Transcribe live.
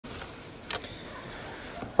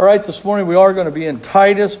All right, this morning we are going to be in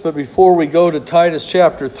Titus, but before we go to Titus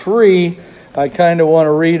chapter 3, I kind of want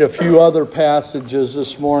to read a few other passages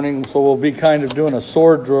this morning, so we'll be kind of doing a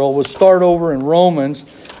sword drill. We'll start over in Romans,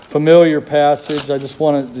 familiar passage. I just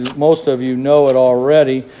want to, most of you know it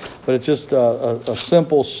already, but it's just a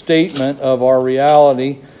simple statement of our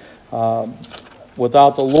reality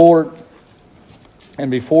without the Lord and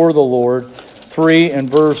before the Lord. 3 and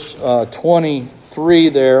verse 23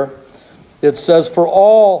 there. It says, "For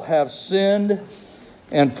all have sinned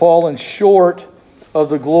and fallen short of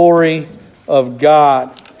the glory of God."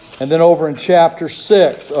 And then over in chapter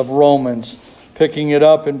 6 of Romans, picking it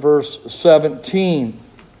up in verse 17,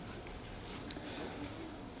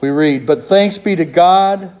 we read, "But thanks be to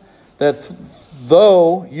God that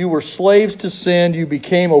though you were slaves to sin, you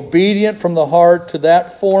became obedient from the heart to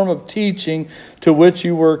that form of teaching to which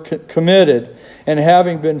you were committed. And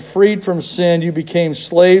having been freed from sin, you became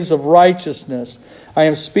slaves of righteousness. I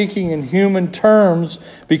am speaking in human terms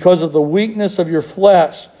because of the weakness of your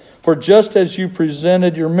flesh. For just as you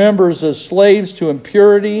presented your members as slaves to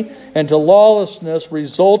impurity and to lawlessness,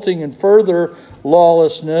 resulting in further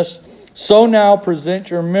lawlessness, so now present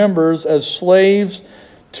your members as slaves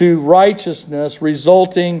to righteousness,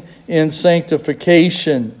 resulting in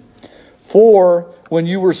sanctification. For when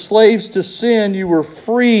you were slaves to sin, you were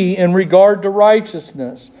free in regard to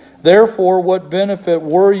righteousness. Therefore, what benefit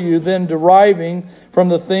were you then deriving from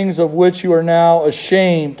the things of which you are now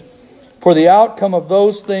ashamed? For the outcome of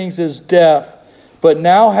those things is death. But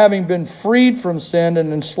now, having been freed from sin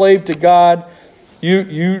and enslaved to God,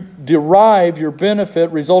 you derive your benefit,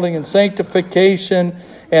 resulting in sanctification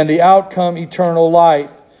and the outcome eternal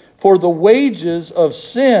life. For the wages of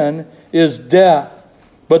sin is death,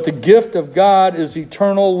 but the gift of God is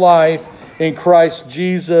eternal life in Christ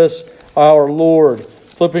Jesus our Lord."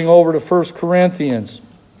 Flipping over to 1 Corinthians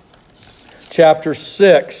chapter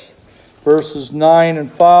 6, verses 9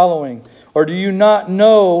 and following. "Or do you not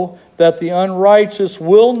know that the unrighteous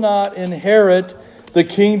will not inherit the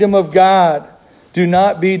kingdom of God? Do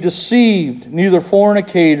not be deceived, neither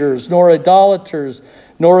fornicators, nor idolaters,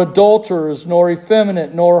 nor adulterers, nor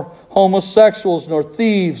effeminate, nor homosexuals, nor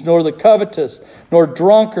thieves, nor the covetous, nor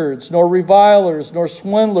drunkards, nor revilers, nor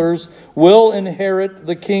swindlers will inherit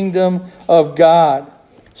the kingdom of God.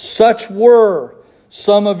 Such were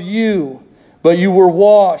some of you, but you were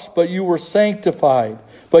washed, but you were sanctified,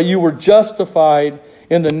 but you were justified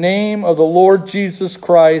in the name of the Lord Jesus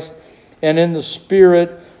Christ and in the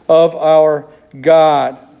Spirit of our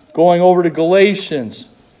God." Going over to Galatians.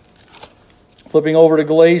 Flipping over to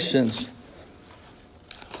Galatians.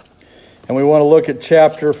 And we want to look at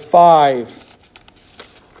chapter 5,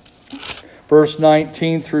 verse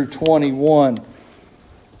 19 through 21.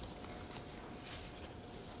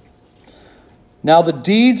 "Now the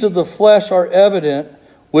deeds of the flesh are evident,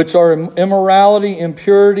 which are immorality,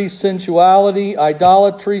 impurity, sensuality,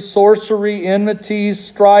 idolatry, sorcery, enmities,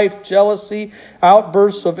 strife, jealousy,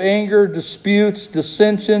 outbursts of anger, disputes,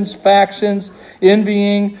 dissensions, factions,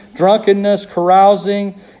 envying, drunkenness,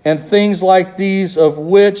 carousing, and things like these, of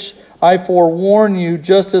which I forewarn you,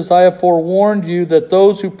 just as I have forewarned you, that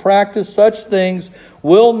those who practice such things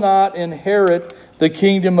will not inherit the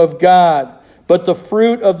kingdom of God. But the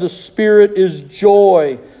fruit of the Spirit is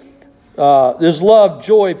joy, is love,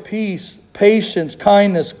 joy, peace, patience,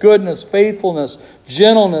 kindness, goodness, faithfulness,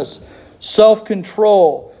 gentleness,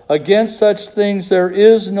 self-control. Against such things there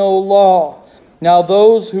is no law. Now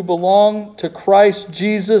those who belong to Christ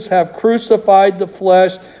Jesus have crucified the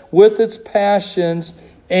flesh with its passions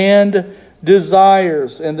and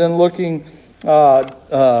desires." And then looking down,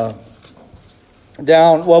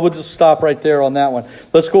 well, we'll just stop right there on that one.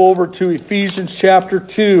 Let's go over to Ephesians chapter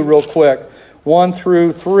 2 real quick. 1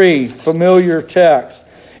 through 3, familiar text.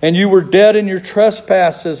 "And you were dead in your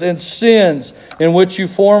trespasses and sins, in which you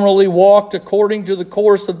formerly walked according to the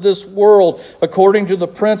course of this world, according to the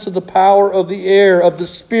prince of the power of the air, of the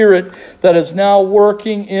spirit that is now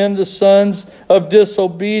working in the sons of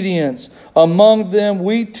disobedience. Among them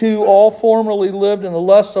we too all formerly lived in the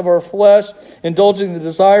lusts of our flesh, indulging the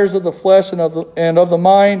desires of the flesh and of the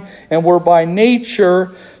mind, and were by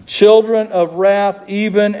nature children of wrath,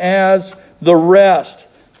 even as the rest."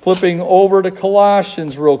 Flipping over to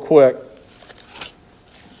Colossians real quick.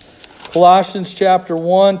 Colossians chapter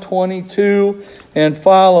 1, 22 and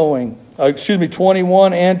following.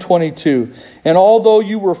 21 and 22. "And although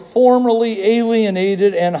you were formerly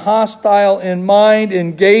alienated and hostile in mind,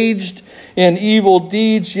 engaged in evil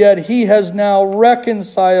deeds, yet he has now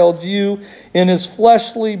reconciled you in his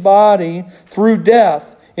fleshly body through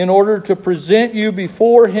death, in order to present you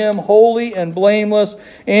before Him holy and blameless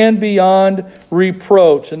and beyond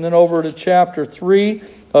reproach. And then over to chapter 3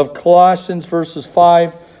 of Colossians, verses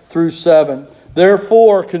 5 through 7.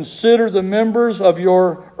 Therefore, consider the members of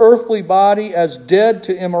your earthly body as dead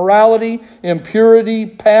to immorality, impurity,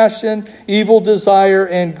 passion, evil desire,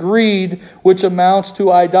 and greed, which amounts to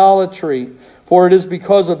idolatry. For it is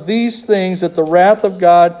because of these things that the wrath of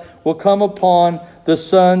God will come upon the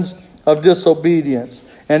sons of disobedience.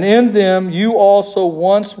 And in them you also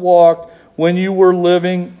once walked when you were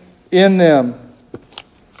living in them.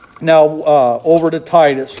 Now, over to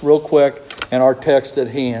Titus real quick and our text at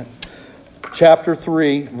hand. Chapter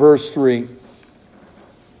 3, verse 3.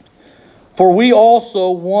 For we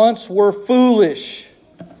also once were foolish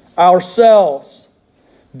ourselves,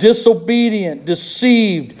 disobedient,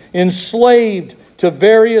 deceived, enslaved to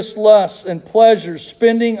various lusts and pleasures,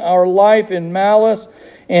 spending our life in malice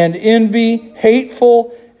and envy,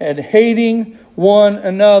 hateful and hating one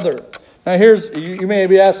another. Now you may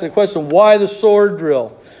be asking the question, why the sword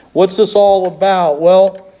drill? What's this all about?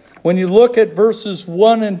 Well, when you look at verses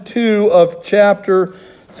 1 and 2 of chapter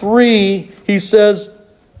 3, he says,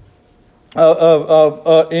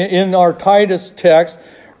 in our Titus text,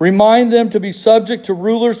 remind them to be subject to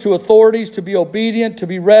rulers, to authorities, to be obedient, to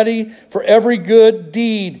be ready for every good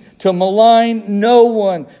deed, to malign no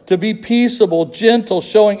one, to be peaceable, gentle,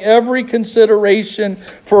 showing every consideration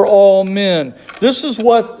for all men. This is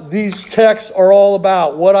what these texts are all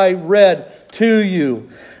about, what I read to you.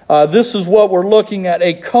 This is what we're looking at,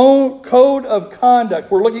 a code of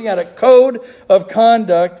conduct. We're looking at a code of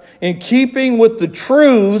conduct in keeping with the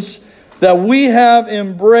truths that we have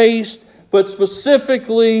embraced, but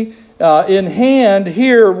specifically in hand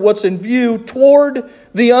here, what's in view toward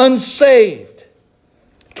the unsaved.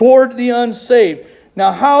 Toward the unsaved.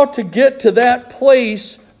 Now, how to get to that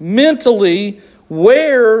place mentally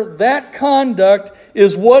where that conduct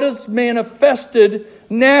is what is manifested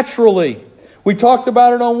naturally. We talked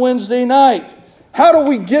about it on Wednesday night. How do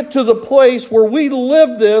we get to the place where we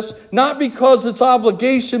live this, not because it's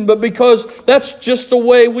obligation, but because that's just the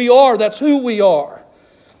way we are. That's who we are.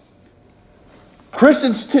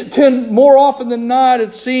 Christians tend, more often than not,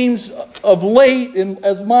 it seems, of late, and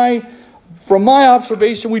from my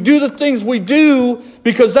observation, we do the things we do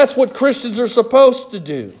because that's what Christians are supposed to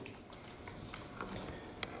do.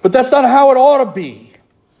 But that's not how it ought to be.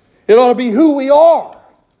 It ought to be who we are.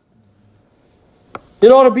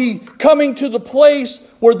 It ought to be coming to the place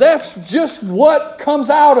where that's just what comes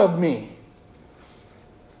out of me.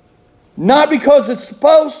 Not because it's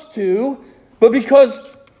supposed to, but because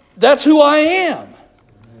that's who I am.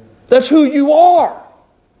 That's who you are.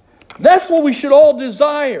 That's what we should all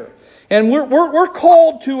desire. And we're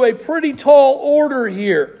called to a pretty tall order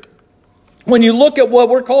here. When you look at what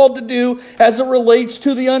we're called to do as it relates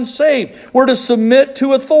to the unsaved, we're to submit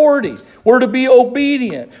to authority. We're to be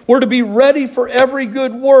obedient. We're to be ready for every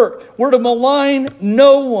good work. We're to malign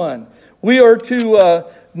no one. We are to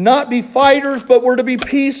not be fighters, but we're to be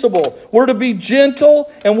peaceable. We're to be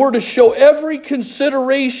gentle, and we're to show every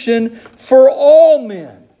consideration for all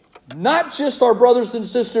men. Not just our brothers and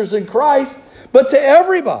sisters in Christ, but to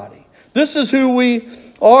everybody. This is who we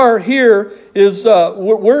are here.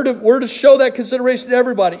 We're to show that consideration to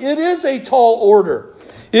everybody. It is a tall order.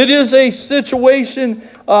 It is a situation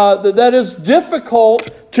that is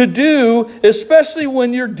difficult to do, especially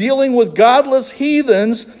when you're dealing with godless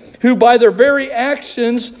heathens who by their very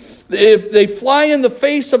actions, they fly in the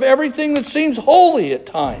face of everything that seems holy at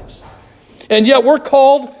times. And yet we're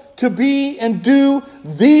called to be and do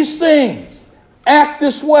these things. Act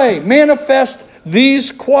this way. Manifest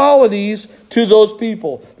these qualities to those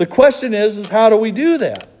people. The question is how do we do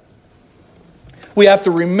that? We have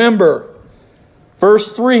to remember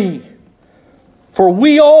verse 3, for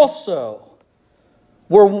we also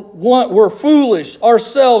were foolish,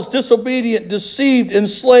 ourselves disobedient, deceived,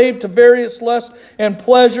 enslaved to various lusts and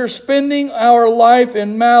pleasures, spending our life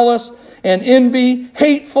in malice and envy,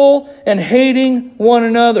 hateful and hating one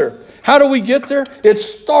another. How do we get there? It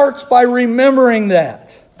starts by remembering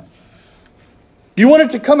that. You want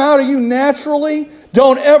it to come out of you naturally?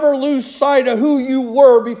 Don't ever lose sight of who you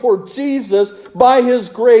were before Jesus, by His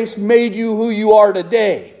grace, made you who you are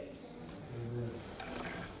today.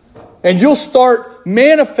 And you'll start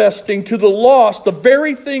manifesting to the lost the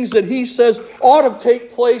very things that He says ought to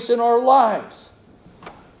take place in our lives.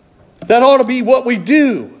 That ought to be what we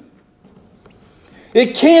do.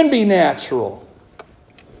 It can be natural.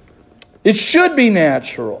 It should be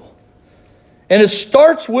natural. And it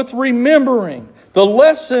starts with remembering. The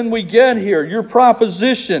lesson we get here, your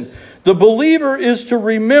proposition, The believer is to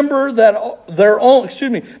remember their own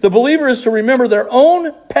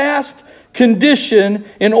past condition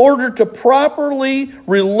in order to properly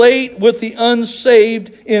relate with the unsaved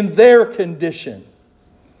in their condition.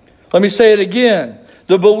 Let me say it again.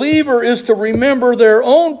 The believer is to remember their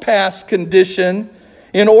own past condition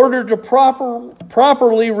in order to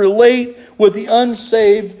properly relate with the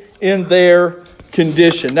unsaved in their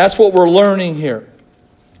condition. That's what we're learning here.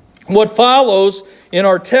 What follows in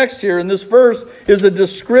our text here in this verse is a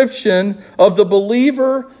description of the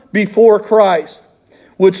believer before Christ,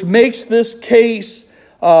 which makes this case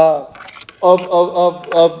of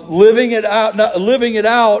living it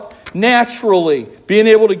out naturally, being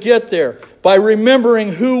able to get there by remembering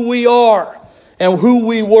who we are and who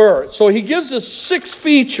we were. So he gives us 6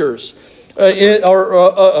 features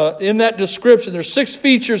in that description. There's 6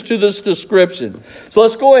 features to this description. So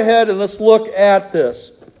let's go ahead and let's look at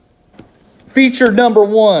this. Feature number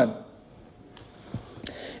 1.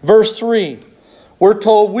 Verse 3. We're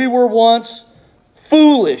told we were once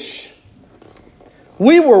foolish.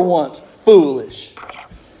 We were once foolish.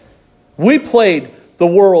 We played the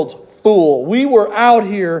world's fool. We were out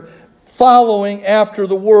here following after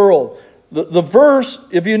the world. The verse,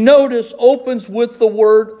 if you notice, opens with the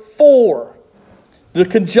word for. The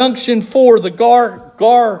conjunction for, the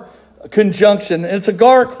gar conjunction. It's a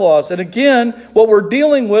gar clause. And again, what we're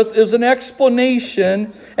dealing with is an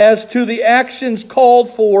explanation as to the actions called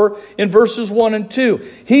for in verses 1 and 2.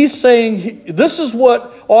 He's saying, this is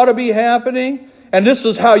what ought to be happening, and this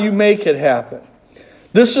is how you make it happen.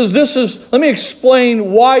 Let me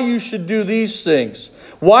explain why you should do these things.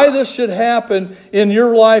 Why this should happen in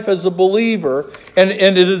your life as a believer. And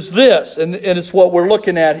it is this. And it's what we're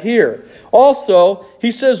looking at here. Also,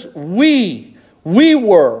 he says, we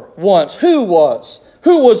were once. Who was?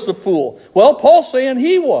 Who was the fool? Well, Paul's saying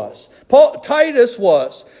he was. Titus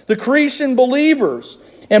was. The Cretan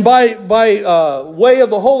believers. And by way of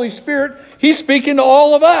the Holy Spirit, he's speaking to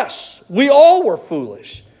all of us. We all were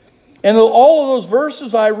foolish. And all of those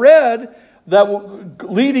verses I read that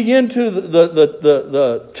leading into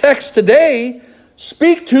the text today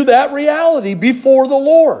speak to that reality before the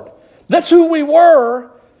Lord. That's who we were,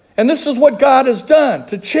 and this is what God has done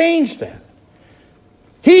to change that.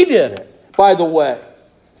 He did it, by the way.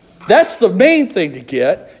 That's the main thing to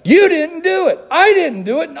get. You didn't do it. I didn't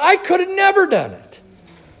do it, and I could have never done it.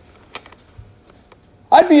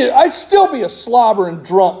 I'd still be a slobbering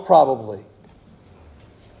drunk, probably.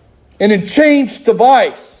 And in changed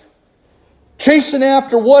device, chasing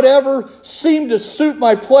after whatever seemed to suit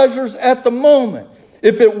my pleasures at the moment,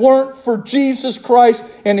 if it weren't for Jesus Christ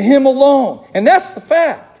and Him alone. And that's the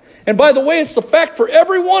fact. And by the way, it's the fact for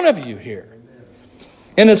every one of you here.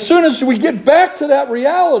 And as soon as we get back to that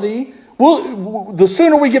reality, the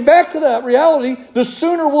sooner we get back to that reality, the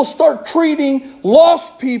sooner we'll start treating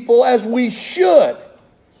lost people as we should.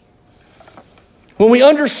 When we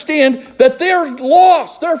understand that they're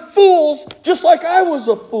lost, they're fools, just like I was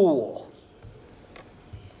a fool.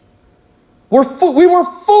 We were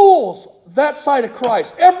fools that side of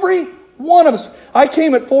Christ. Every one of us. I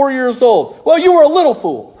came at 4 years old. Well, you were a little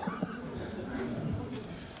fool.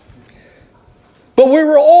 But we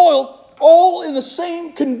were all in the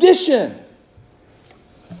same condition.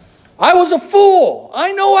 I was a fool.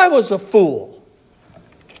 I know I was a fool.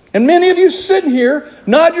 And many of you sitting here,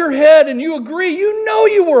 nod your head and you agree. You know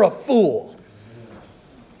you were a fool.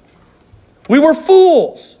 We were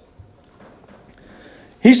fools.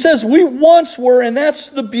 He says we once were, and that's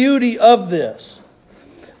the beauty of this.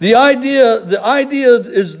 The idea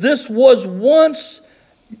is this was once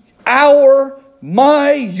your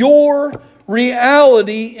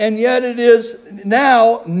reality, and yet it is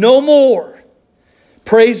now no more.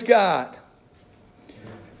 Praise God.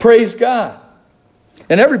 Praise God.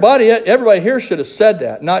 And everybody here should have said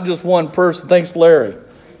that, not just one person. Thanks, Larry.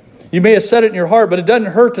 You may have said it in your heart, but it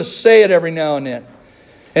doesn't hurt to say it every now and then.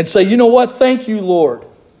 And say, you know what? Thank you, Lord.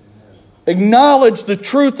 Acknowledge the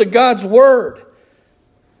truth of God's Word.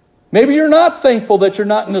 Maybe you're not thankful that you're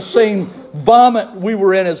not in the same vomit we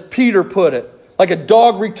were in, as Peter put it. Like a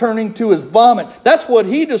dog returning to his vomit. That's what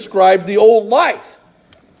he described the old life.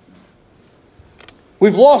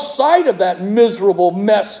 We've lost sight of that miserable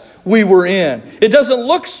mess we were in. It doesn't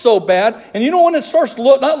look so bad. And you know when it starts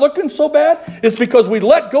not looking so bad? It's because we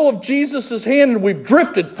let go of Jesus' hand and we've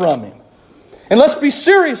drifted from Him. And let's be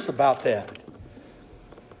serious about that.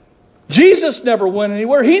 Jesus never went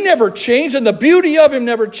anywhere. He never changed, and the beauty of Him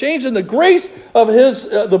never changed, and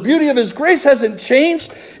the beauty of His grace hasn't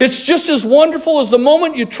changed. It's just as wonderful as the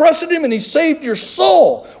moment you trusted Him and He saved your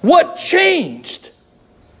soul. What changed?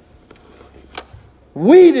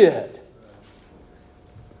 We did.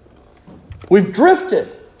 We've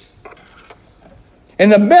drifted.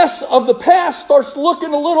 And the mess of the past starts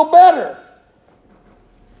looking a little better.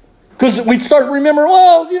 Because we start remembering,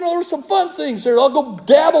 well, there's some fun things there. I'll go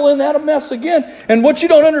dabble in that mess again. And what you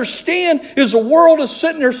don't understand is the world is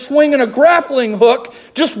sitting there swinging a grappling hook,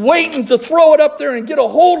 just waiting to throw it up there and get a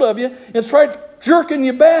hold of you and start jerking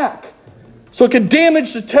you back. So it can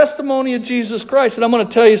damage the testimony of Jesus Christ. And I'm going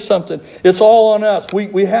to tell you something. It's all on us.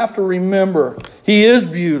 We have to remember He is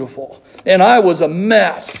beautiful. And I was a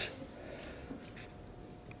mess.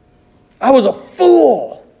 I was a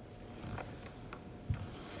fool.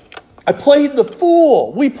 I played the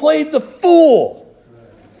fool. We played the fool.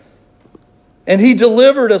 And He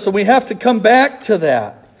delivered us, and we have to come back to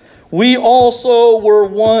that. We also were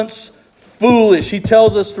once foolish. He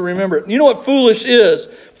tells us to remember it. You know what foolish is?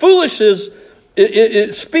 Foolish is,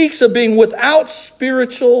 it speaks of being without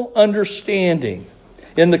spiritual understanding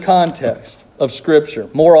in the context of Scripture,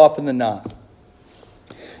 more often than not.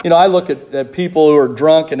 I look at people who are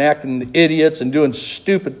drunk and acting idiots and doing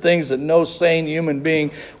stupid things that no sane human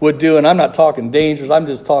being would do. And I'm not talking dangerous. I'm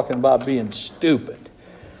just talking about being stupid.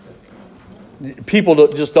 People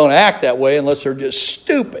just don't act that way unless they're just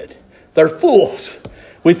stupid. They're fools.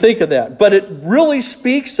 We think of that. But it really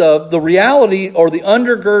speaks of the reality or the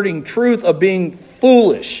undergirding truth of being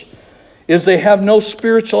foolish is they have no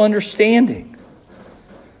spiritual understanding.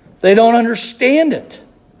 They don't understand it.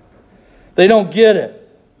 They don't get it.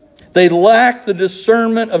 They lack the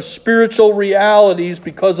discernment of spiritual realities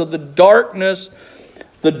because of the darkness,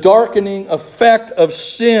 the darkening effect of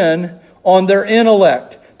sin on their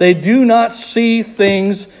intellect. They do not see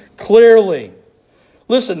things clearly.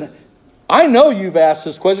 Listen, I know you've asked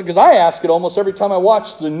this question because I ask it almost every time I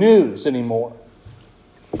watch the news anymore.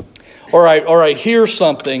 Or I hear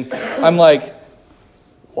something. I'm like,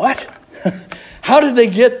 what? How did they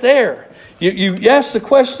get there? You ask the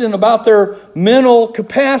question about their mental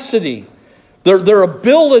capacity, their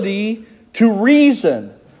ability to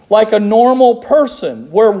reason like a normal person,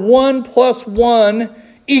 where 1 + 1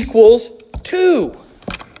 = 2.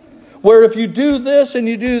 Where if you do this and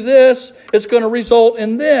you do this, it's going to result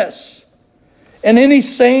in this. And any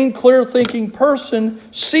sane, clear-thinking person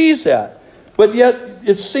sees that. But yet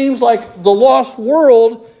it seems like the lost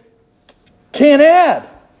world can't add.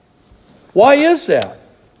 Why is that?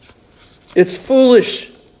 It's foolish.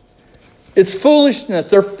 It's foolishness.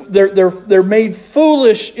 They're made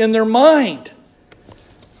foolish in their mind.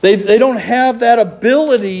 They don't have that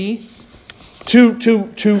ability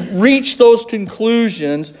to reach those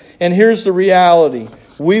conclusions. And here's the reality.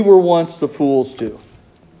 We were once the fools too.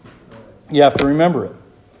 You have to remember it.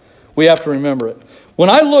 We have to remember it. When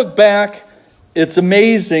I look back, it's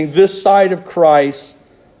amazing this side of Christ,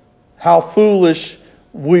 how foolish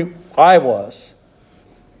I was.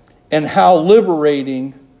 And how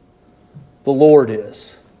liberating the Lord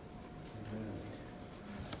is.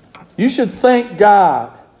 You should thank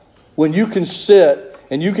God when you can sit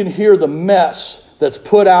and you can hear the mess that's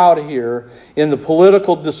put out here in the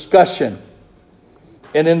political discussion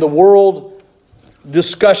and in the world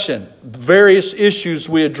discussion, various issues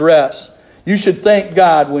we address. You should thank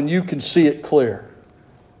God when you can see it clear.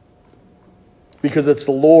 Because it's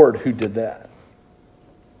the Lord who did that.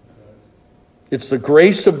 It's the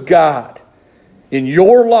grace of God in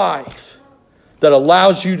your life that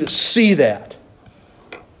allows you to see that.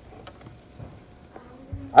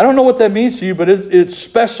 I don't know what that means to you, but it's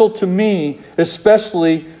special to me,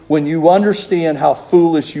 especially when you understand how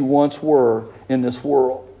foolish you once were in this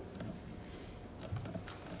world.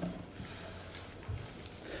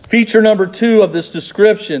 Feature number 2 of this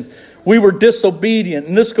description, we were disobedient.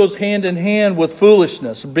 And this goes hand in hand with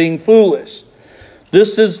foolishness, being foolish.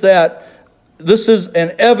 This is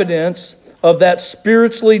an evidence of that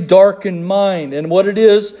spiritually darkened mind. And what it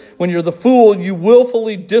is, when you're the fool, you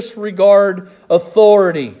willfully disregard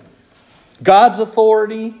authority. God's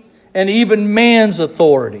authority and even man's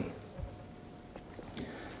authority.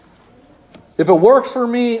 If it works for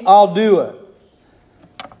me, I'll do it.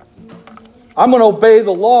 I'm going to obey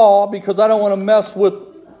the law because I don't want to mess with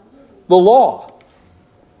the law.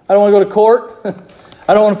 I don't want to go to court.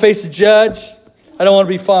 I don't want to face a judge. I don't want to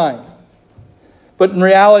be fined. But in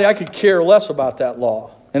reality, I could care less about that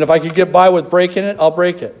law. And if I could get by with breaking it, I'll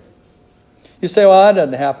break it. You say, well, that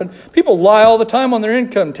doesn't happen. People lie all the time on their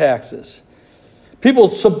income taxes. People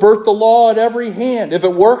subvert the law at every hand if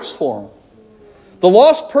it works for them. The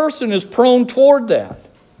lost person is prone toward that.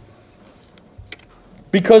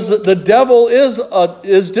 Because the devil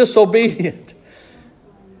is disobedient.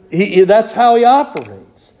 That's how he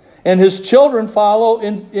operates. And his children follow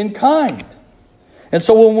in kind. And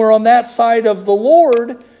so when we're on that side of the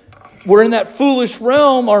Lord, we're in that foolish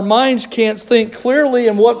realm, our minds can't think clearly,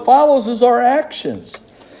 and what follows is our actions.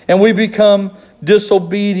 And we become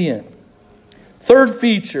disobedient. Third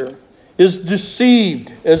feature is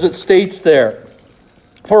deceived, as it states there.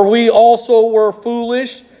 For we also were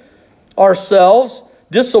foolish ourselves,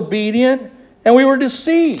 disobedient, and we were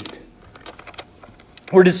deceived.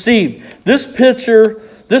 We're deceived. This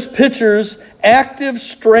pictures active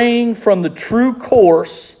straying from the true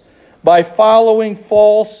course by following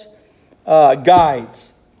false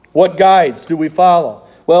guides. What guides do we follow?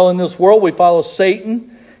 Well, in this world we follow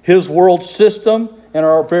Satan, his world system, and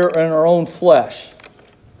our own flesh.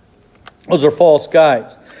 Those are false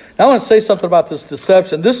guides. Now I want to say something about this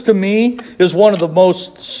deception. This to me is one of the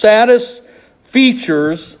most saddest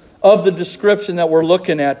features of the description that we're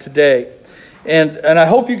looking at today. And I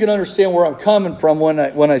hope you can understand where I'm coming from when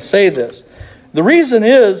I say this. The reason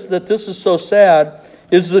is that this is so sad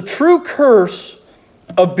is the true curse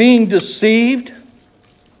of being deceived.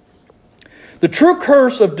 The true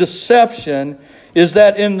curse of deception is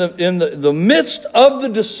that in the midst of the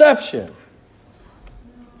deception,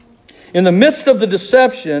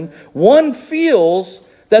 one feels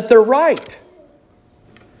that they're right.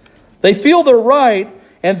 They feel they're right,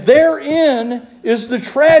 and therein is the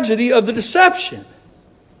tragedy of the deception.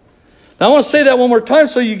 Now, I want to say that one more time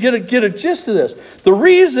so you get a gist of this. The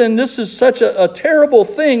reason this is such a terrible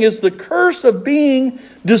thing is the curse of being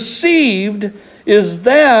deceived is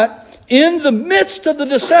that in the midst of the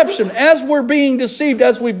deception, as we're being deceived,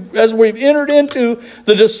 as we've entered into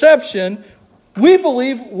the deception, we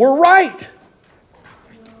believe we're right.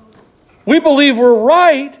 We believe we're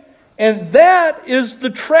right, and that is the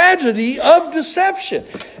tragedy of deception.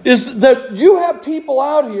 Is that you have people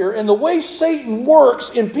out here, and the way Satan works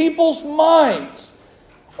in people's minds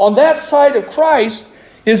on that side of Christ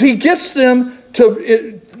is he gets them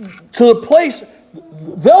to the place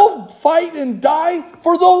they'll fight and die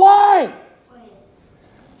for the lie.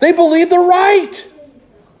 They believe they're right.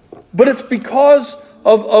 But it's because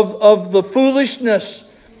of the foolishness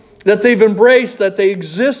that they've embraced, that they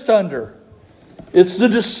exist under. It's the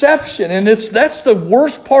deception, and that's the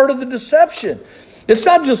worst part of the deception. It's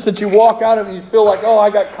not just that you walk out of it and you feel like, oh,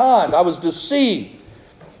 I got conned, I was deceived.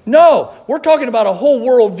 No, we're talking about a whole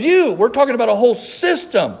worldview. We're talking about a whole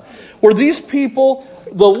system where these people,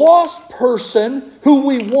 the lost person who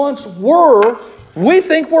we once were, we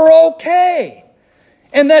think we're okay.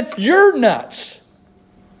 And that you're nuts.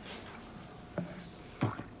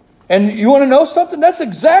 And you want to know something? That's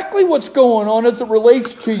exactly what's going on as it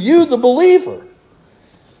relates to you, the believer.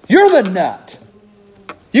 You're the nut.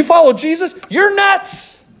 You follow Jesus, you're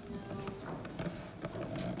nuts.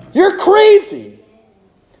 You're crazy.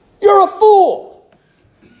 You're a fool.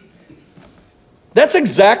 That's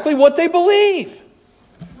exactly what they believe.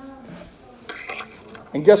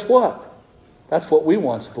 And guess what? That's what we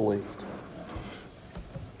once believed.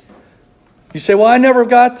 You say, well, I never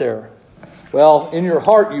got there. Well, in your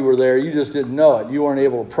heart you were there. You just didn't know it. You weren't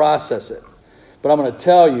able to process it. But I'm going to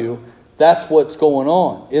tell you, that's what's going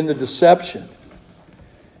on in the deception.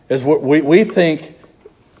 Is what we think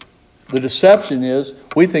the deception is,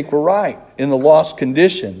 we think we're right in the lost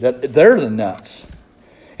condition, that they're the nuts.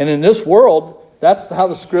 And in this world, that's how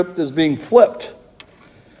the script is being flipped.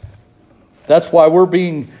 That's why we're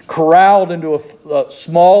being corralled into a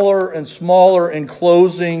smaller and smaller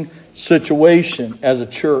enclosing situation as a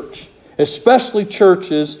church. Especially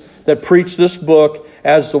churches that preach this book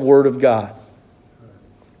as the Word of God.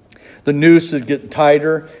 The noose is getting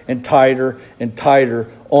tighter and tighter and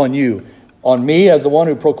tighter on you. On me as the one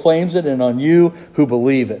who proclaims it, and on you who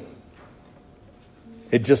believe it.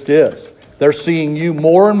 It just is. They're seeing you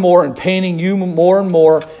more and more and painting you more and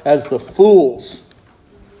more as the fools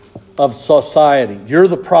of society. You're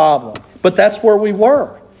the problem. But that's where we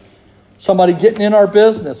were. Somebody getting in our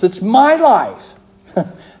business. It's my life.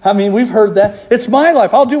 I mean, we've heard that. It's my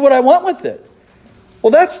life. I'll do what I want with it. Well,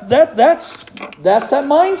 that's that mindset.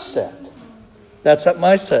 That's that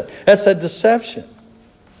mindset. That's that deception.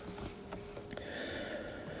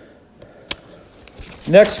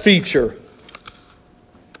 Next feature.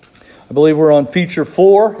 I believe we're on feature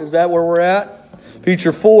 4. Is that where we're at?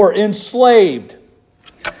 Feature 4, enslaved.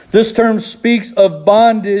 This term speaks of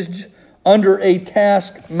bondage under a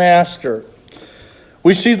taskmaster.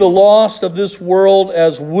 We see the lost of this world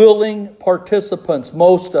as willing participants,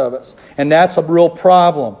 most of us. And that's a real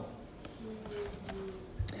problem.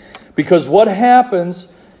 Because what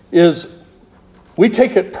happens is we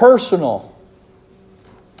take it personal.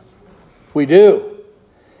 We do.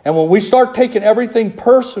 And when we start taking everything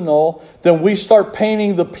personal, then we start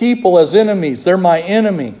painting the people as enemies. They're my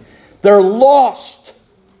enemy. They're lost.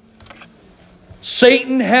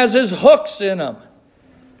 Satan has his hooks in them.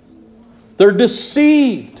 They're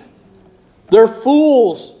deceived. They're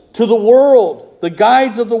fools to the world, the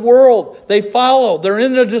guides of the world. They follow. They're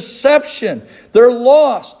in a deception. They're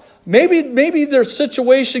lost. Maybe their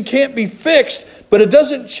situation can't be fixed, but it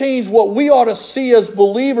doesn't change what we ought to see as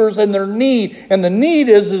believers and their need. And the need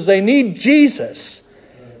is they need Jesus.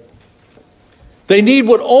 They need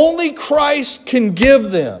what only Christ can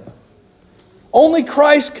give them. Only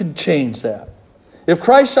Christ can change that. If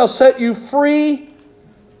Christ shall set you free,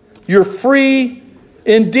 you're free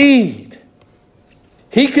indeed.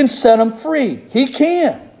 He can set them free. He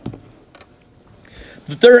can.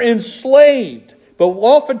 They're enslaved. But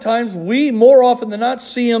oftentimes, we more often than not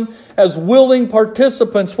see them as willing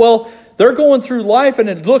participants. Well, they're going through life and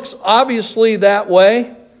it looks obviously that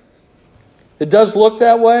way. It does look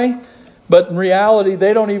that way. But in reality,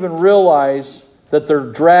 they don't even realize that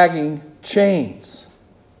they're dragging chains.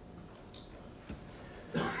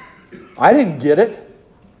 I didn't get it.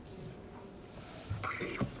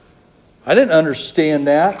 I didn't understand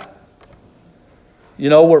that. You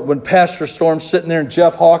know, when Pastor Storm's sitting there and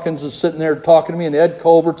Jeff Hawkins is sitting there talking to me and Ed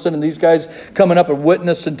Culbertson and these guys coming up and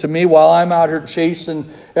witnessing to me while I'm out here chasing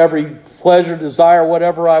every pleasure, desire,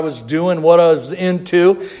 whatever I was doing, what I was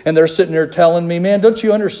into. And they're sitting there telling me, man, don't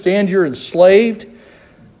you understand you're enslaved?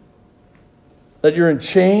 That you're in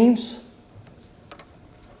chains?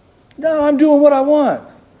 No, I'm doing what I want.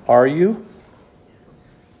 Are you?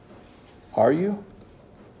 Are you?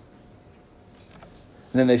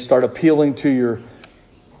 And then they start appealing to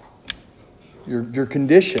your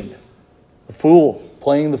condition. The fool,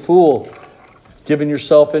 playing the fool, giving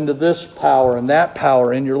yourself into this power and that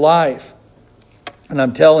power in your life. And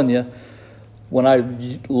I'm telling you, when I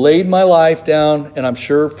laid my life down, and I'm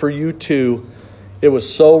sure for you too, it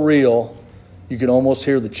was so real, you could almost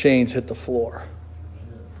hear the chains hit the floor.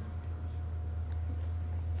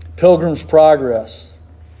 Pilgrim's Progress.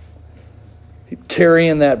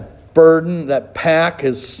 Carrying that burden, that pack,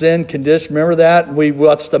 his sin condition. Remember that? We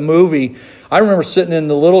watched the movie. I remember sitting in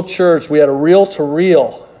the little church. We had a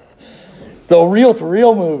reel-to-reel. The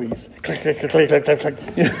reel-to-reel movies. Click, click, click, click, click,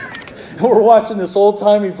 click. We're watching this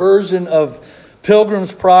old-timey version of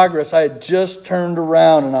Pilgrim's Progress. I had just turned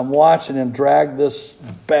around and I'm watching him drag this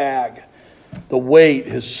bag. The weight,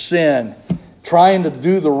 his sin. Trying to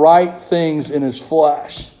do the right things in his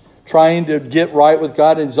flesh. Trying to get right with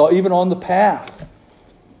God. And he's even on the path.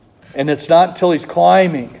 And it's not until he's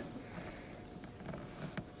climbing.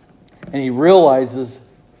 And he realizes,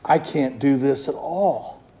 I can't do this at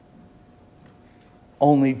all.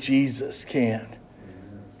 Only Jesus can.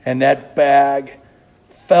 And that bag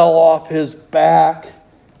fell off his back,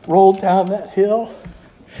 rolled down that hill.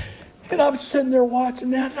 And I'm sitting there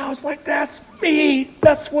watching that, and I was like, that's me.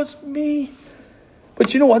 That's what's me.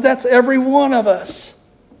 But you know what? That's every one of us.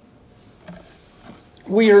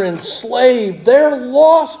 We are enslaved. They're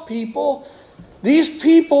lost people. These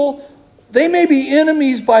people, they may be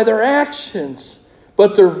enemies by their actions,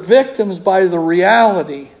 but they're victims by the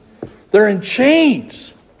reality. They're in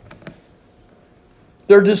chains.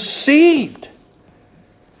 They're deceived.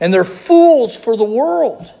 And they're fools for the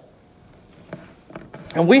world.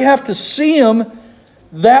 And we have to see them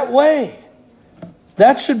that way.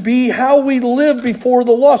 That should be how we live before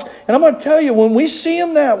the lost. And I'm going to tell you, when we see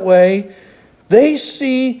them that way, they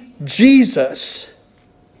see Jesus.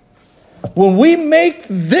 When we make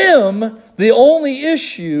them the only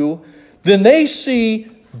issue, then they see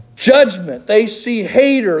judgment. They see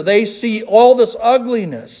hater. They see all this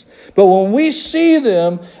ugliness. But when we see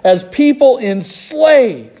them as people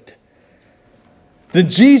enslaved, then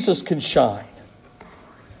Jesus can shine.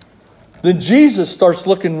 Then Jesus starts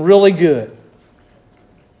looking really good.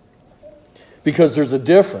 Because there's a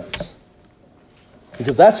difference.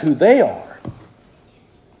 Because that's who they are.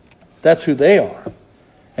 That's who they are.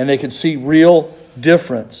 And they can see real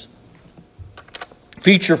difference.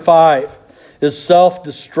 Feature 5 is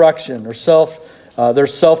self-destruction, or they're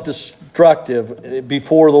self-destructive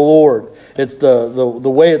before the Lord. It's the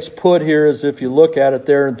way it's put here is, if you look at it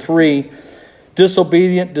there in 3,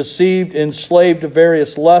 disobedient, deceived, enslaved to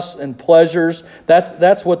various lusts and pleasures.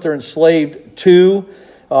 That's what they're enslaved to.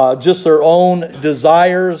 Just their own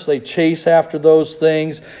desires. They chase after those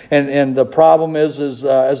things. And the problem is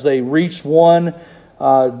as they reach one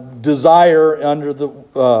desire under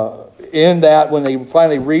the in that, when they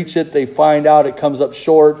finally reach it, they find out it comes up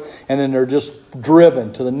short, and then they're just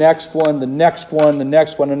driven to the next one, the next one, the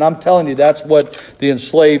next one. And I'm telling you, that's what the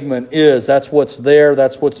enslavement is. That's what's there.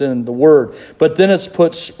 That's what's in the Word. But then it's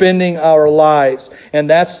put spending our lives, and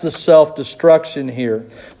that's the self-destruction here.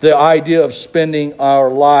 The idea of spending our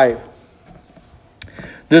life.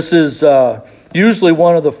 This is usually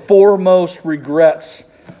one of the foremost regrets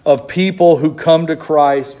of people who come to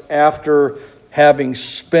Christ after having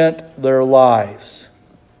spent their lives.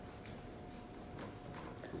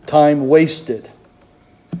 Time wasted.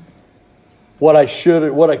 What I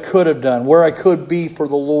could have done, where I could be for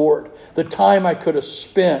the Lord. The time I could have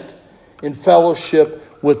spent in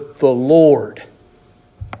fellowship with the Lord.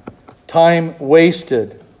 Time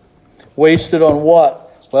wasted. Wasted on what?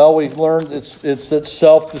 Well, we've learned it's that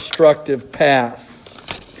self-destructive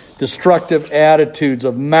path. Destructive attitudes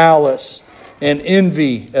of malice and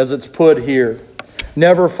envy, as it's put here.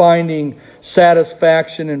 Never finding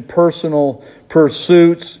satisfaction in personal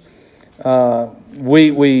pursuits.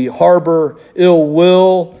 We harbor ill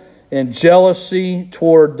will and jealousy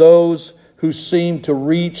toward those who seem to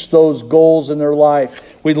reach those goals in their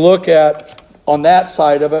life. We look at, on that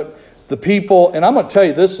side of it, the people, and I'm going to tell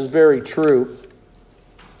you this is very true.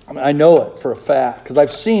 I know it for a fact because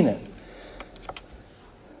I've seen it.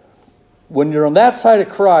 When you're on that side of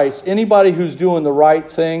Christ, anybody who's doing the right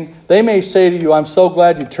thing, they may say to you, I'm so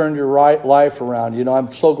glad you turned your life around. You know,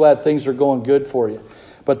 I'm so glad things are going good for you.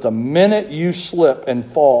 But the minute you slip and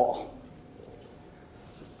fall,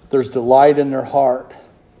 there's delight in their heart.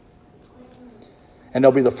 And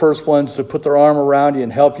they'll be the first ones to put their arm around you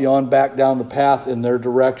and help you on back down the path in their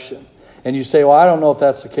direction. And you say, well, I don't know if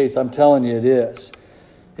that's the case. I'm telling you it is.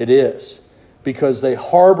 It is. Because they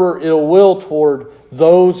harbor ill will toward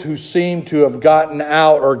those who seem to have gotten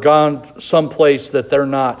out or gone someplace that they're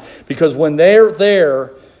not. Because when they're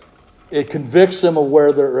there, it convicts them of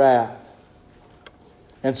where they're at.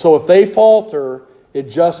 And so if they falter, it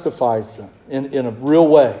justifies them in a real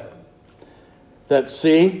way. That,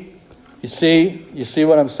 you see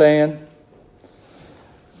what I'm saying?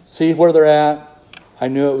 See where they're at? I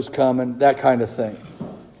knew it was coming. That kind of thing.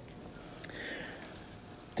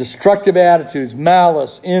 Destructive attitudes,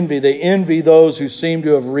 malice, envy. They envy those who seem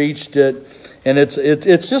to have reached it. And it's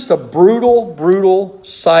just a brutal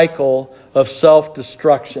cycle of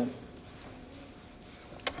self-destruction.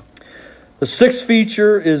 The sixth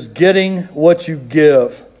feature is getting what you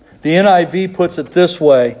give. The NIV puts it this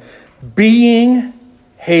way: being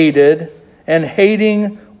hated and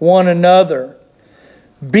hating one another.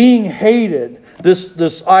 Being hated.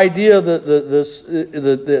 This idea,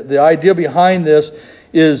 the idea behind this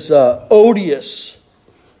is odious,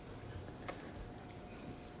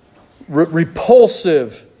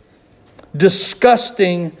 repulsive,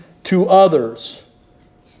 disgusting to others.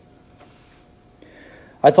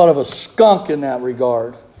 I thought of a skunk in that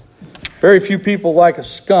regard. Very few people like a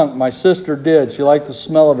skunk. My sister did. She liked the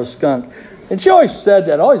smell of a skunk. And she always said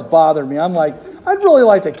that. It always bothered me. I'm like, I'd really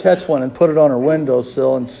like to catch one and put it on her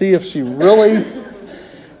windowsill and see if she really...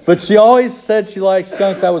 But she always said she liked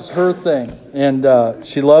skunks. That was her thing. And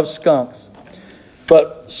she loves skunks.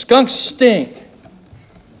 But skunks stink.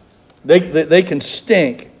 They can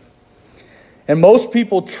stink. And most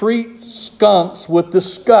people treat skunks with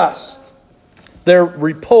disgust. They're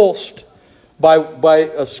repulsed by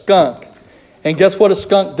a skunk. And guess what a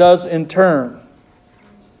skunk does in turn?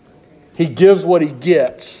 He gives what he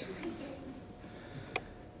gets.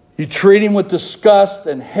 You treat him with disgust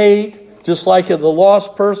and hate, just like the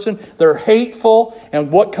lost person. They're hateful,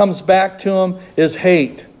 and what comes back to them is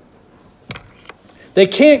hate. They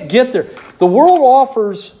can't get there. The world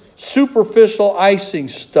offers superficial icing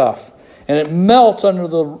stuff. And it melts under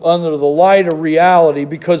the light of reality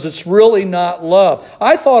because it's really not love.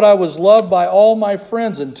 I thought I was loved by all my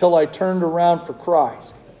friends until I turned around for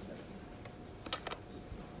Christ.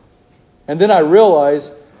 And then I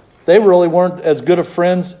realized they really weren't as good of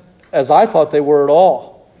friends as I thought they were at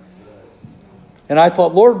all. And I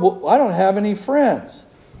thought, Lord, well, I don't have any friends.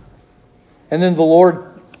 And then the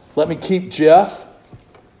Lord let me keep Jeff.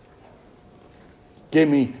 Gave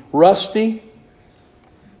me Rusty.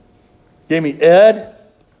 Gave me Ed,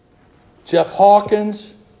 Jeff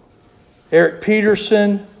Hawkins, Eric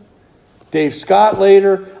Peterson, Dave Scott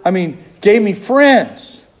later. Gave me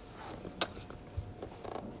friends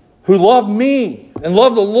who loved me and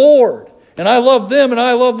loved the Lord. And I love them and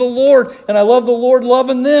I love the Lord. And I love the Lord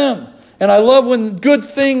loving them. And I love when good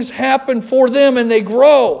things happen for them and they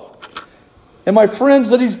grow. And my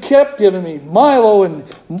friends that He's kept giving me, Milo and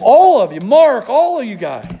all of you, Mark, all of you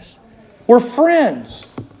guys, we're friends.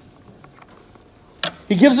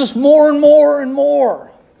 He gives us more and more and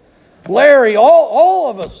more. Larry, all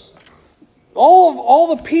of us,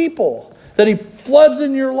 all the people that He floods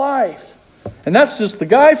in your life. And that's just the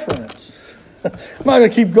guy friends. I'm not going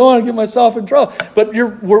to keep going and get myself in trouble. But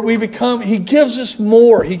He gives us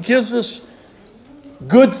more. He gives us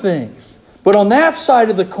good things. But on that side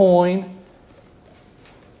of the coin,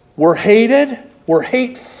 we're hated we're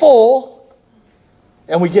hateful,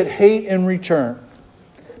 and we get hate in return.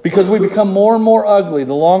 Because we become more and more ugly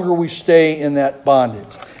the longer we stay in that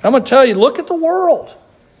bondage. And I'm going to tell you, look at the world.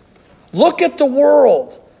 Look at the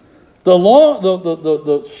world.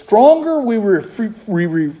 The stronger we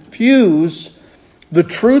refuse the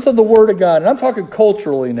truth of the Word of God, and I'm talking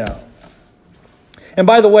culturally now. And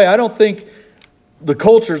by the way, I don't think the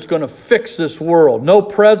culture is going to fix this world. No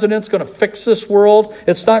president's going to fix this world.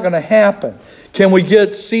 It's not going to happen. Can we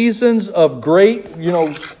get seasons of great,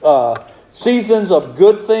 seasons of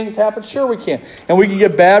good things happen? Sure we can. And we can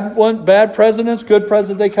get bad presidents, good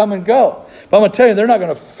presidents, they come and go. But I'm going to tell you, they're not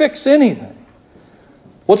going to fix anything.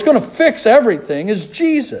 What's going to fix everything is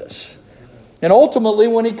Jesus. And ultimately,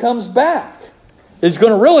 when He comes back, He's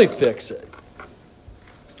going to really fix it.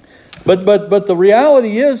 But the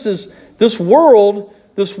reality is this world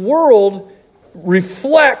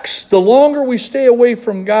reflects, the longer we stay away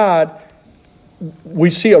from God, we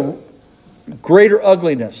see a greater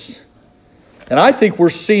ugliness. And I think we're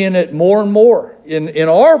seeing it more and more in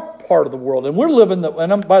our part of the world.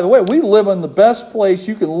 And by the way, we live in the best place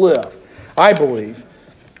you can live, I believe.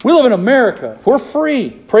 We live in America. We're free.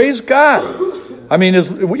 Praise God. I mean,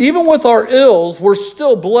 even with our ills, we're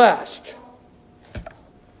still blessed.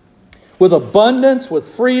 With abundance, with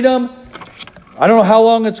freedom. I don't know how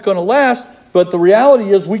long it's going to last, but the reality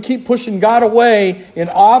is we keep pushing God away in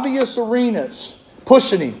obvious arenas.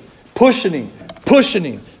 Pushing Him.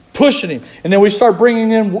 And then we start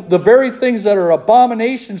bringing in the very things that are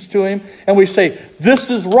abominations to Him. And we say,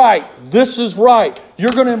 this is right. This is right.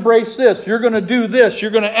 You're going to embrace this. You're going to do this.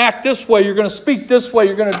 You're going to act this way. You're going to speak this way.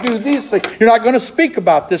 You're going to do these things. You're not going to speak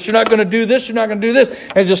about this. You're not going to do this. You're not going to do this.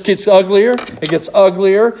 And it just gets uglier. It gets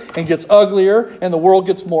uglier and gets uglier. And the world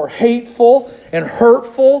gets more hateful and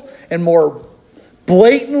hurtful and more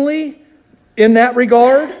blatantly in that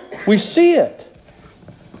regard. We see it.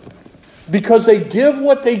 Because they give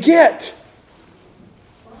what they get.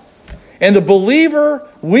 And the believer,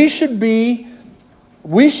 we should be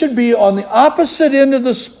on the opposite end of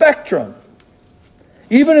the spectrum.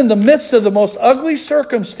 Even in the midst of the most ugly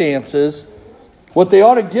circumstances, what they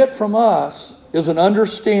ought to get from us is an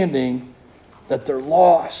understanding that they're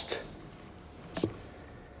lost.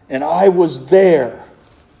 And I was there.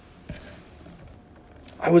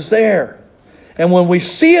 And when we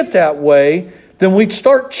see it that way, then we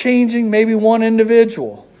start changing maybe one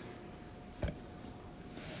individual.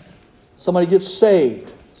 Somebody gets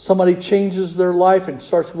saved. Somebody changes their life and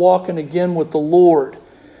starts walking again with the Lord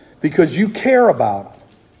because you care about them.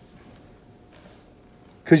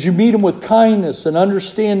 Because you meet them with kindness and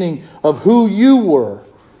understanding of who you were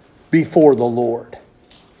before the Lord.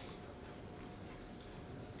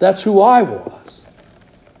 That's who I was.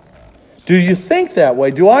 Do you think that way?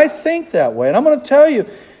 Do I think that way? And I'm going to tell you,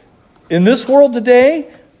 in this world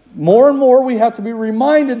today, more and more we have to be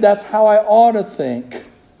reminded that's how I ought to think.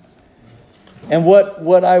 And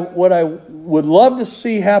what I would love to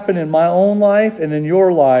see happen in my own life and in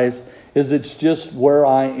your lives is it's just where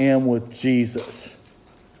I am with Jesus.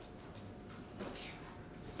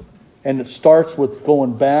 And it starts with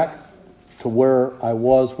going back to where I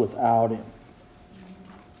was without Him.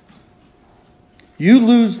 You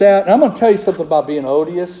lose that, and I'm going to tell you something about being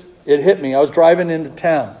odious. It hit me. I was driving into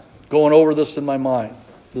town, going over this in my mind,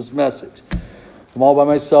 this message. I'm all by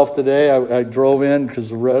myself today. I drove in because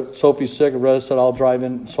Sophie's sick. Retta said I'll drive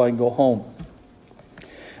in so I can go home.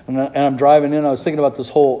 And I'm driving in. I was thinking about this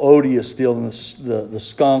whole odious deal and the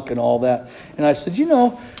skunk and all that. And I said,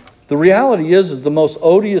 the reality is the most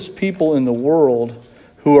odious people in the world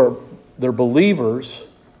they're believers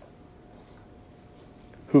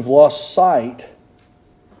who've lost sight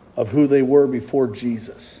of who they were before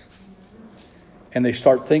Jesus. And they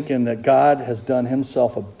start thinking that God has done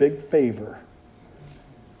Himself a big favor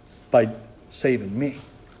by saving me.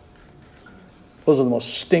 Those are the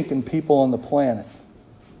most stinking people on the planet.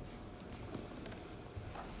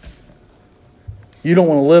 You don't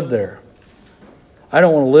want to live there. I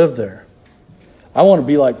don't want to live there. I want to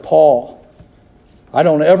be like Paul. I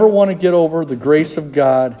don't ever want to get over the grace of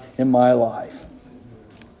God in my life.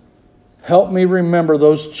 Help me remember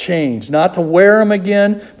those chains. Not to wear them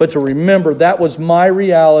again, but to remember that was my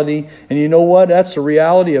reality. And you know what? That's the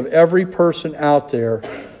reality of every person out there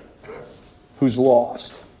who's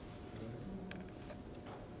lost.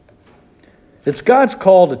 It's God's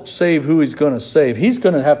call to save who He's going to save. He's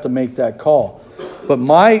going to have to make that call. But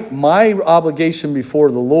my obligation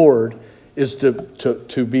before the Lord is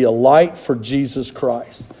to be a light for Jesus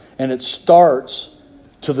Christ. And it starts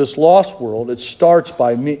to this lost world. It starts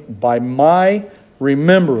by my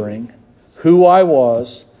remembering who I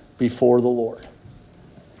was before the Lord.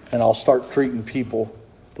 and I'll start treating people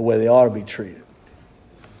the way they ought to be treated.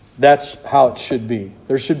 That's how it should be.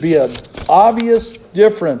 There should be an obvious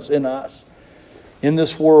difference in us, in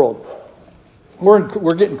this world.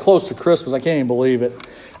 We're getting close to Christmas. I can't even believe it.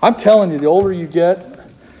 I'm telling you, the older you get,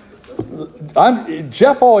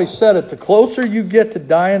 Jeff always said it, the closer you get to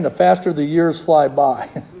dying, the faster the years fly by.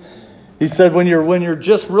 He said when you're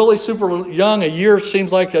just really super young, a year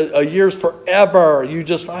seems like a year's forever. You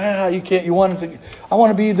just you can't. You want to. I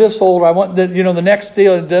want to be this old. I want the next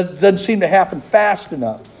deal. It doesn't seem to happen fast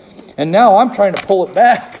enough. And now I'm trying to pull it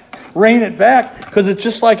back, rein it back, because it's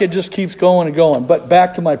just like it just keeps going and going. But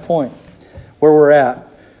back to my point, where we're at.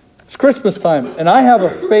 It's Christmas time, and I have a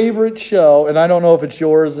favorite show, and I don't know if it's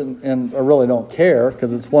yours, and I really don't care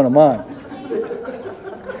because it's one of mine.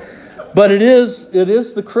 But it is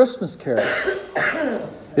the Christmas Carol.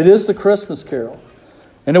 It is the Christmas Carol.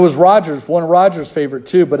 And it was one of Roger's favorite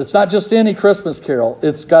too, but it's not just any Christmas Carol.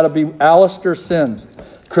 It's got to be Alistair Sim's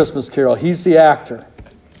Christmas Carol. He's the actor.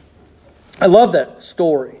 I love that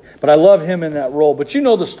story, but I love him in that role. But you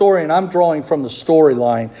know the story, and I'm drawing from the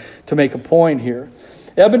storyline to make a point here.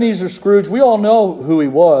 Ebenezer Scrooge, we all know who he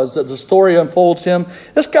was. That the story unfolds him.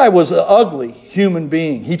 This guy was an ugly human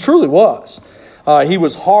being. He truly was. He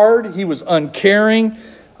was hard. He was uncaring.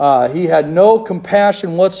 He had no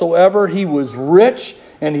compassion whatsoever. He was rich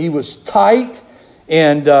and he was tight.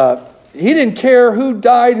 And he didn't care who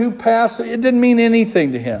died, who passed. It didn't mean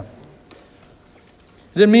anything to him.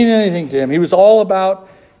 It didn't mean anything to him. He was all about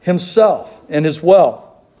himself and his wealth.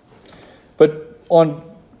 But on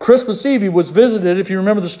Christmas Eve, he was visited, if you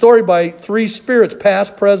remember the story, by three spirits,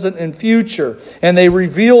 past, present, and future. And they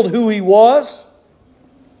revealed who he was.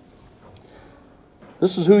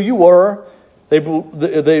 This is who you were.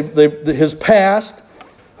 His past,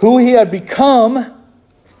 who he had become,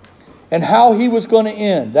 and how he was going to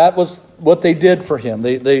end. That was what they did for him.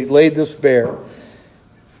 They laid this bare.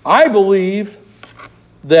 I believe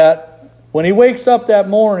that when he wakes up that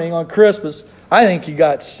morning on Christmas, I think he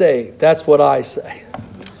got saved. That's what I say.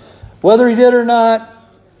 Whether he did or not,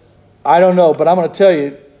 I don't know. But I'm going to tell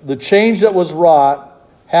you, the change that was wrought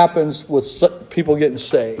happens with people getting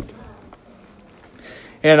saved.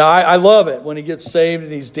 And I love it when he gets saved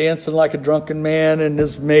and he's dancing like a drunken man and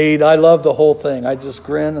his maid. I love the whole thing. I just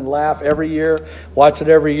grin and laugh every year, watch it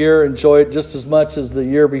every year, enjoy it just as much as the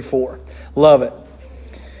year before. Love it.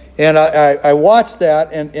 And I watch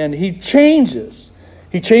that, and he changes.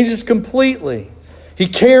 He changes completely. He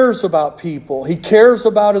cares about people. He cares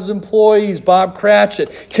about his employees, Bob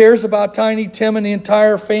Cratchit. Cares about Tiny Tim and the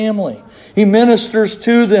entire family. He ministers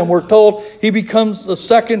to them. We're told he becomes the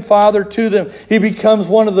second father to them. He becomes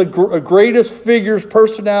one of the greatest figures,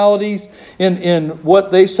 personalities in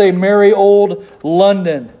what they say merry old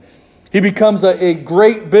London. He becomes a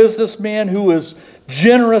great businessman who is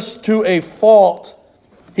generous to a fault.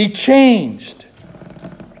 He changed.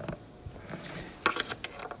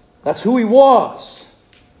 That's who he was.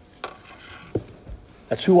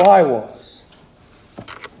 That's who I was.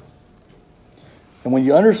 And when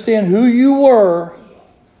you understand who you were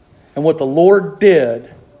and what the Lord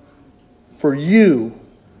did for you,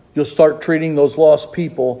 you'll start treating those lost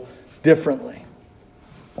people differently.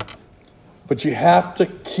 But you have to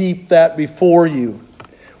keep that before you.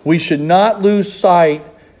 We should not lose sight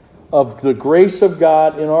of the grace of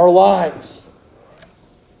God in our lives.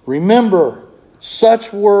 Remember,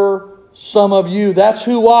 such were some of you. That's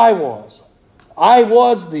who I was. I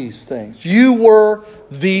was these things. You were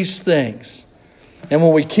these things. And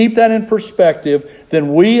when we keep that in perspective,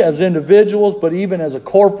 then we as individuals, but even as a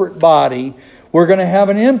corporate body, we're going to have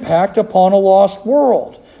an impact upon a lost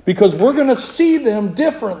world. Because we're going to see them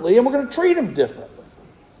differently and we're going to treat them differently.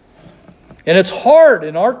 And it's hard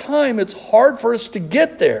in our time. It's hard for us to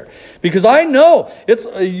get there. Because I know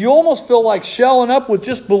you almost feel like shelling up with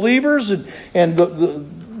just believers and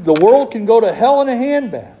the world can go to hell in a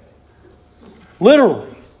handbag. Literally.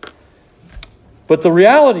 But the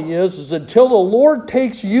reality is until the Lord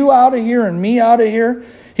takes you out of here and me out of here,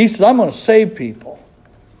 He said, I'm going to save people.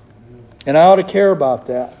 And I ought to care about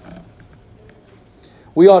that.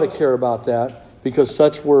 We ought to care about that because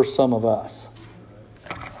such were some of us.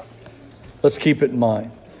 Let's keep it in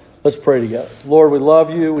mind. Let's pray together. Lord, we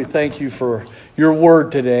love you. We thank you for your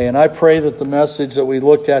word today. And I pray that the message that we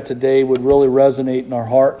looked at today would really resonate in our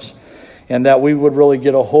hearts and that we would really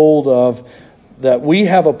get a hold of that we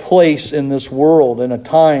have a place in this world and a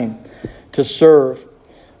time to serve.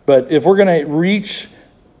 But if we're going to reach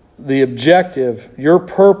the objective, your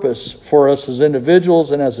purpose for us as individuals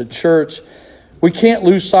and as a church, we can't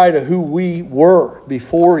lose sight of who we were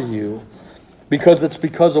before you, because it's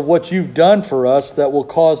because of what you've done for us that will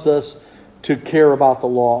cause us to care about the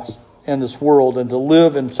lost and this world, and to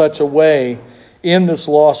live in such a way in this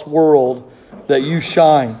lost world that you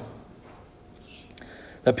shine,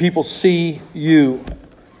 that people see you.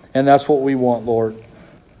 And that's what we want, Lord.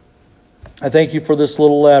 I thank you for this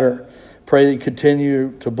little letter. Pray that you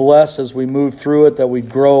continue to bless as we move through it, that we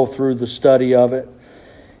grow through the study of it.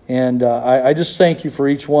 And I just thank you for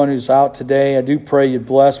each one who's out today. I do pray you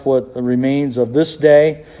bless what remains of this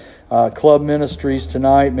day. Club ministries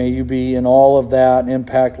tonight, may you be in all of that and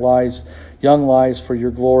impact lives, young lives for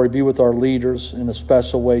your glory. Be with our leaders in a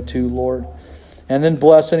special way too, Lord. And then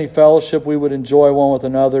bless any fellowship we would enjoy one with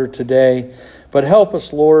another today. But help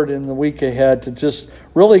us, Lord, in the week ahead to just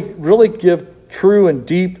really give true and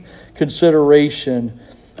deep consideration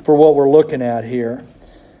for what we're looking at here.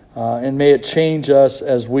 And may it change us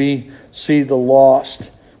as we see the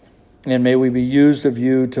lost. And may we be used of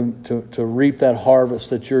you to reap that harvest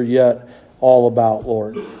that you're yet all about,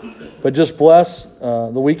 Lord. But just bless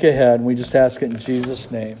the week ahead, and we just ask it in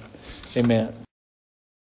Jesus' name. Amen.